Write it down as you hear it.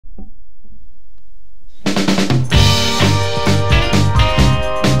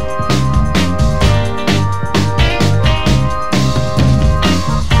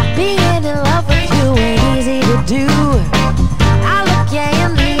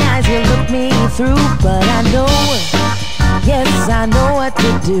through, but I know, yes, I know what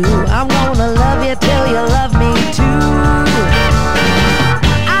to do. I'm gonna love you till you love me too.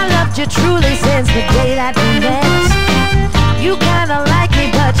 I loved you truly since the day that we met. You got